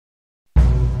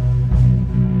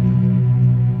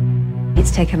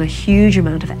It's taken a huge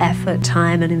amount of effort,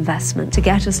 time and investment to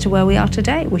get us to where we are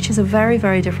today, which is a very,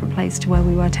 very different place to where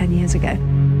we were 10 years ago.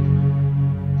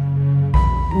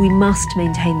 We must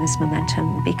maintain this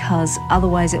momentum because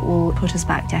otherwise it will put us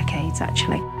back decades,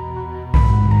 actually.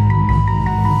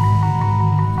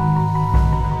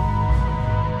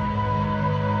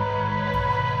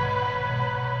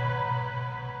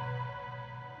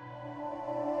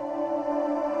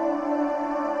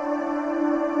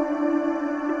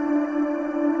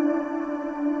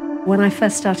 When I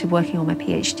first started working on my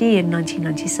PhD in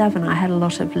 1997, I had a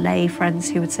lot of lay friends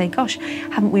who would say, gosh,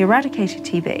 haven't we eradicated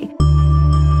TB?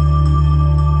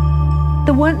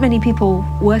 There weren't many people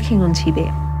working on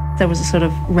TB. There was a sort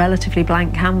of relatively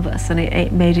blank canvas, and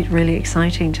it made it really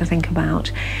exciting to think about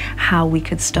how we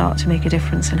could start to make a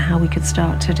difference and how we could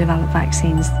start to develop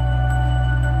vaccines.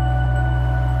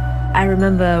 I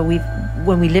remember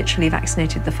when we literally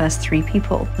vaccinated the first 3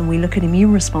 people, and we look at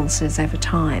immune responses over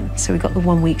time. So we got the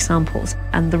 1-week samples,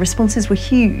 and the responses were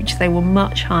huge. They were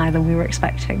much higher than we were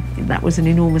expecting. That was an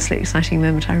enormously exciting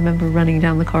moment. I remember running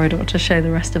down the corridor to show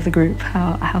the rest of the group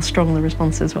how strong the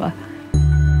responses were.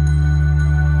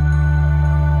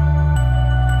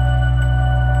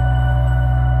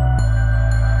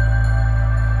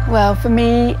 Well, for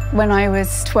me, when I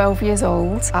was 12 years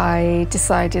old, I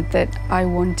decided that I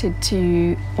wanted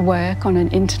to work on an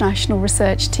international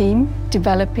research team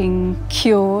developing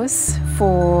cures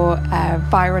for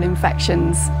viral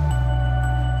infections.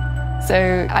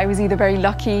 So I was either very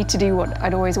lucky to do what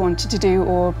I'd always wanted to do,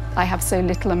 or I have so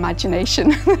little imagination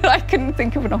that I couldn't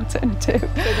think of an alternative. So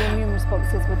the immune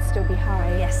responses would still be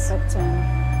high? Yes. But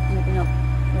maybe not,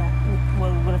 yeah.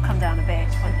 Will have come down a bit,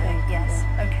 won't they? Yes,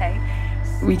 okay.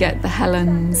 We get the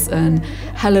Helens and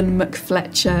Helen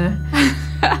McFletcher.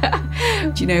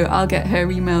 You know, I'll get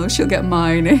her email, she'll get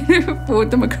mine, and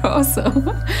forward them across.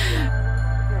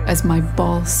 As my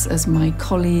boss, as my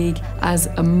colleague, as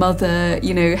a mother,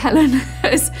 you know, Helen,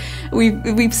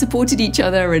 we've supported each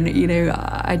other, and, you know,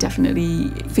 I definitely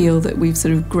feel that we've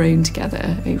sort of grown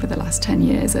together over the last 10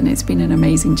 years, and it's been an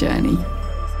amazing journey.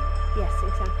 Yes,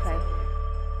 exactly.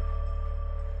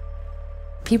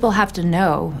 People have to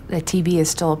know that TB is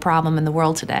still a problem in the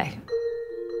world today.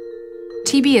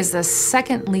 TB is the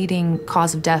second leading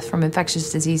cause of death from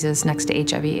infectious diseases next to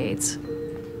HIV/AIDS.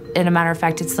 And a matter of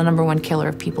fact, it's the #1 killer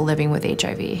of people living with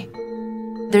HIV.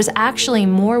 There's actually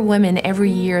more women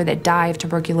every year that die of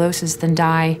tuberculosis than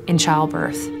die in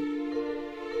childbirth.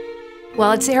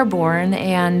 Well, it's airborne,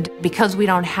 and because we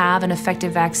don't have an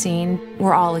effective vaccine,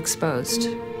 we're all exposed.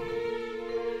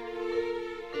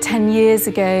 10 years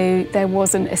ago, there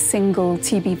wasn't a single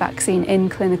TB vaccine in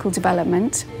clinical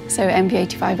development, so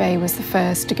MV85A was the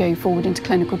first to go forward into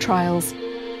clinical trials.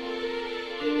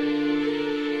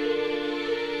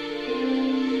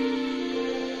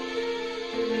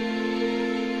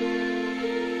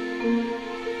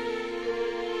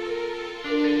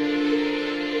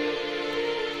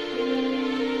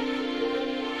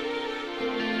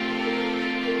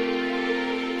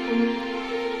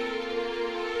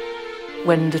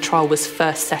 When the trial was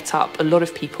first set up, a lot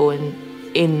of people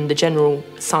in the general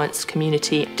science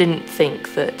community didn't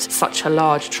think that such a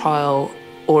large trial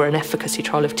or an efficacy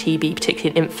trial of TB, particularly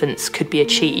in infants, could be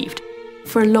achieved.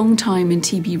 For a long time in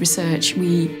TB research,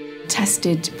 we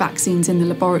tested vaccines in the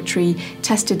laboratory,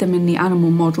 tested them in the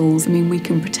animal models. I mean, we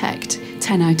can protect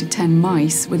 10 out of 10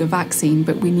 mice with a vaccine,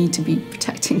 but we need to be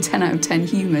protecting 10 out of 10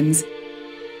 humans.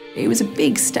 It was a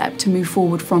big step to move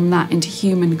forward from that into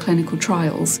human clinical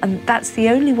trials. And that's the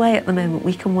only way at the moment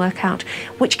we can work out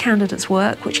which candidates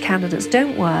work, which candidates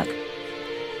don't work.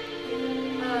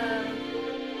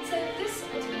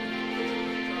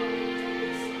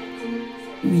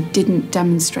 We didn't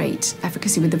demonstrate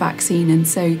efficacy with the vaccine, and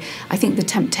so I think the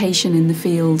temptation in the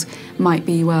field might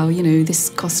be, well, you know, this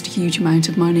cost a huge amount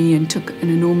of money and took an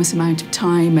enormous amount of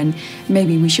time, and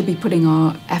maybe we should be putting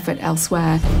our effort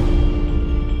elsewhere.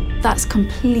 That's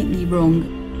completely wrong.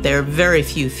 There are very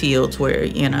few fields where,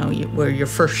 you know, where your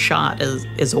first shot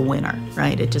is a winner,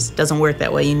 right? It just doesn't work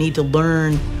that way. You need to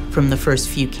learn from the first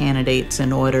few candidates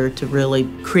in order to really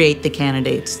create the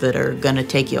candidates that are going to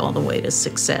take you all the way to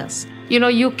success. You know,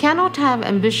 you cannot have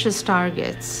ambitious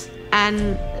targets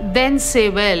and then say,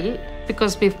 well,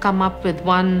 because we've come up with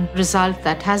one result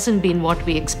that hasn't been what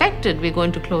we expected, we're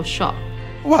going to close shop.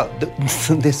 Well,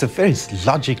 there's a very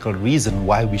logical reason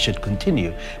why we should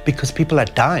continue, because people are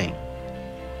dying,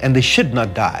 and they should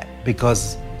not die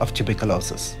because of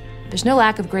tuberculosis. There's no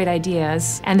lack of great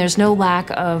ideas, and there's no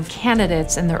lack of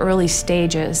candidates in the early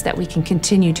stages that we can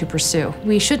continue to pursue.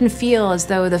 We shouldn't feel as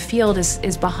though the field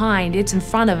is behind. It's in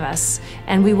front of us,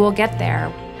 and we will get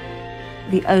there.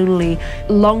 The only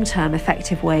long-term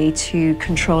effective way to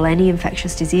control any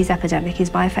infectious disease epidemic is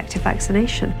by effective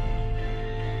vaccination.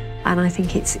 And I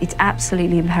think it's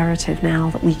absolutely imperative now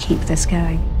that we keep this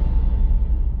going.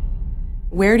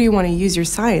 Where do you want to use your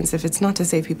science if it's not to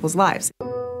save people's lives?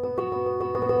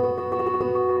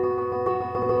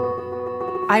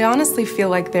 I honestly feel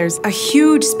like there's a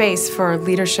huge space for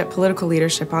leadership, political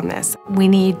leadership on this. We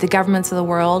need the governments of the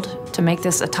world to make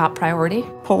this a top priority.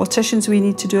 Politicians, we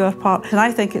need to do our part, and I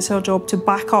think it's our job to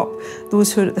back up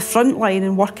those who are at the front line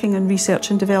and working in research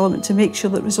and development to make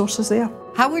sure that resources are there.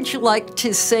 How would you like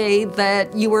to say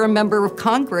that you were a member of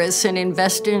Congress and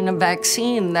invested in a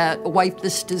vaccine that wiped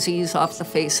this disease off the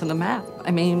face of the map?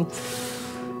 I mean,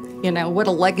 you know, what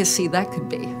a legacy that could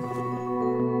be.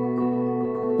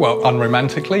 Well,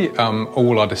 unromantically,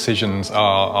 all our decisions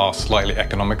are slightly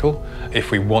economical.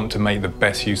 If we want to make the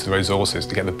best use of the resources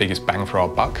to get the biggest bang for our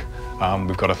buck,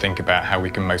 we've got to think about how we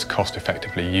can most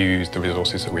cost-effectively use the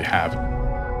resources that we have.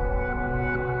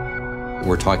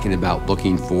 We're talking about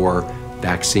looking for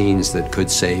vaccines that could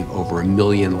save over 1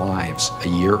 million lives a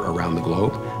year around the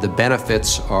globe. The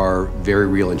benefits are very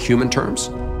real in human terms.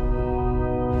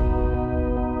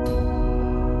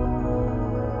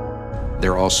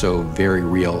 They're also very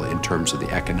real in terms of the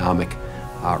economic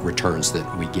returns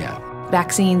that we get.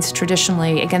 Vaccines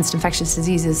traditionally against infectious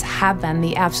diseases have been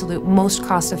the absolute most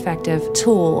cost-effective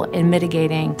tool in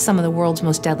mitigating some of the world's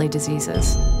most deadly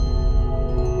diseases.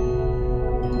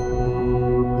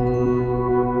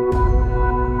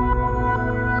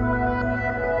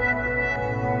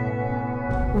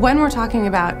 When we're talking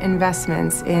about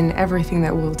investments in everything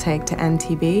that we'll take to end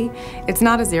TB, it's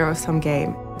not a zero-sum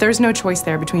game. There's no choice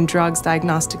there between drugs,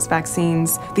 diagnostics,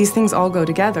 vaccines. These things all go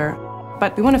together.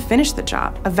 But we want to finish the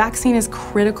job. A vaccine is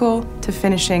critical to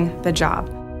finishing the job.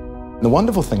 The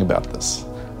wonderful thing about this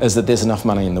is that there's enough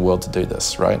money in the world to do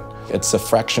this, right? It's a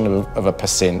fraction of a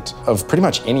percent of pretty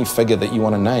much any figure that you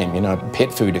want to name, you know,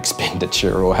 pet food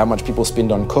expenditure or how much people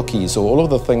spend on cookies or all of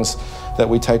the things that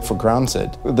we take for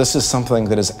granted. This is something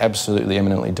that is absolutely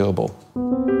eminently doable.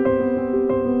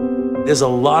 There's a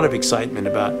lot of excitement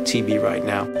about TB right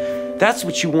now. That's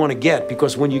what you want to get,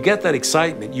 because when you get that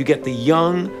excitement, you get the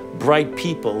young, bright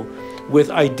people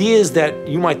with ideas that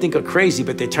you might think are crazy,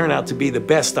 but they turn out to be the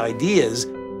best ideas.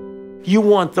 You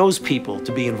want those people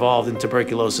to be involved in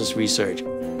tuberculosis research.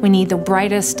 We need the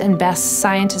brightest and best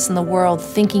scientists in the world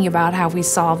thinking about how we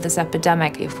solve this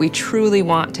epidemic. If we truly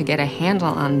want to get a handle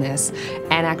on this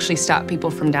and actually stop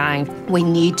people from dying, we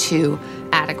need to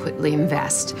adequately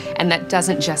invest. And that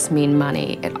doesn't just mean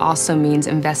money. It also means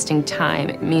investing time.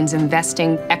 It means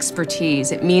investing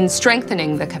expertise. It means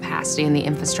strengthening the capacity and the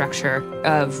infrastructure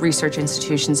of research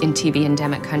institutions in TB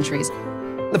endemic countries.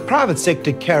 The private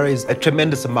sector carries a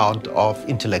tremendous amount of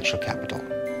intellectual capital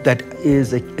that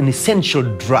is an essential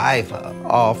driver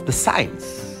of the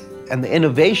science and the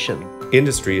innovation.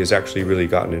 Industry has actually really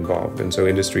gotten involved, and so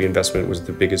industry investment was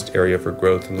the biggest area for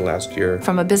growth in the last year.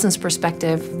 From a business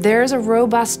perspective, there's a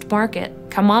robust market.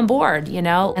 Come on board, you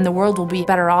know, and the world will be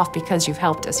better off because you've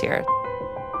helped us here.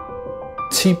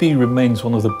 TB remains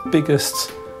one of the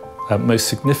biggest, most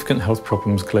significant health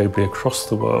problems globally across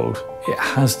the world. It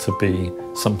has to be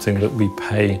something that we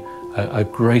pay a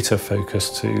greater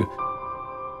focus to.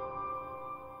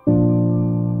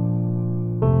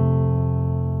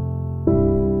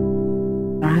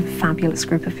 I have a fabulous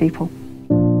group of people.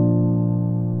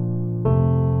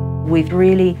 We've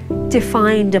really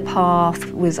defined a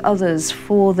path with others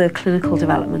for the clinical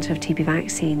development of TB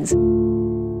vaccines.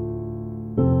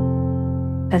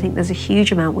 I think there's a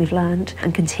huge amount we've learned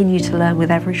and continue to learn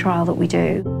with every trial that we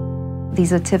do.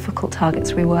 These are difficult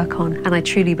targets we work on, and I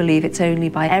truly believe it's only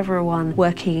by everyone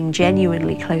working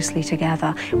genuinely closely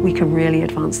together we can really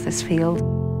advance this field.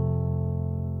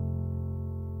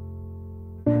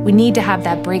 We need to have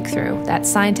that breakthrough, that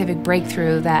scientific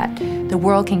breakthrough that the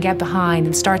world can get behind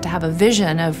and start to have a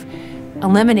vision of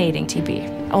eliminating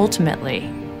TB, ultimately,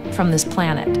 from this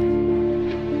planet.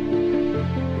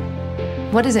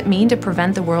 What does it mean to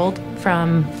prevent the world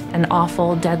from an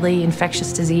awful, deadly,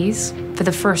 infectious disease? For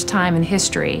the first time in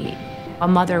history, a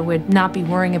mother would not be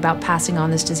worrying about passing on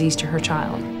this disease to her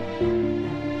child.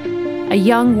 A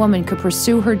young woman could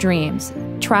pursue her dreams,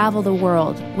 travel the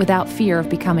world without fear of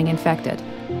becoming infected.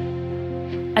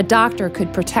 A doctor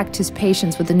could protect his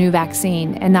patients with a new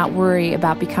vaccine and not worry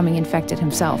about becoming infected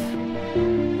himself.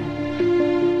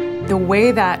 The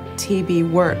way that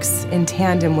TB works in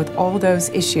tandem with all those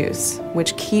issues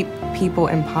which keep people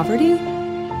in poverty,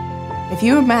 if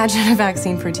you imagine a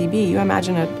vaccine for TB, you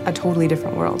imagine a totally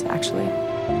different world, actually.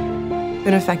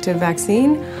 an effective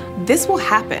vaccine, this will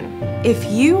happen. If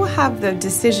you have the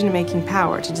decision-making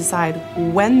power to decide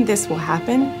when this will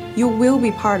happen, you will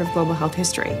be part of global health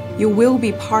history. You will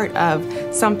be part of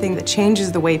something that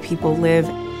changes the way people live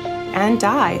and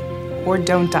die or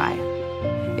don't die.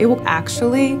 It will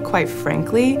actually, quite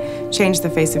frankly, change the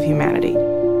face of humanity.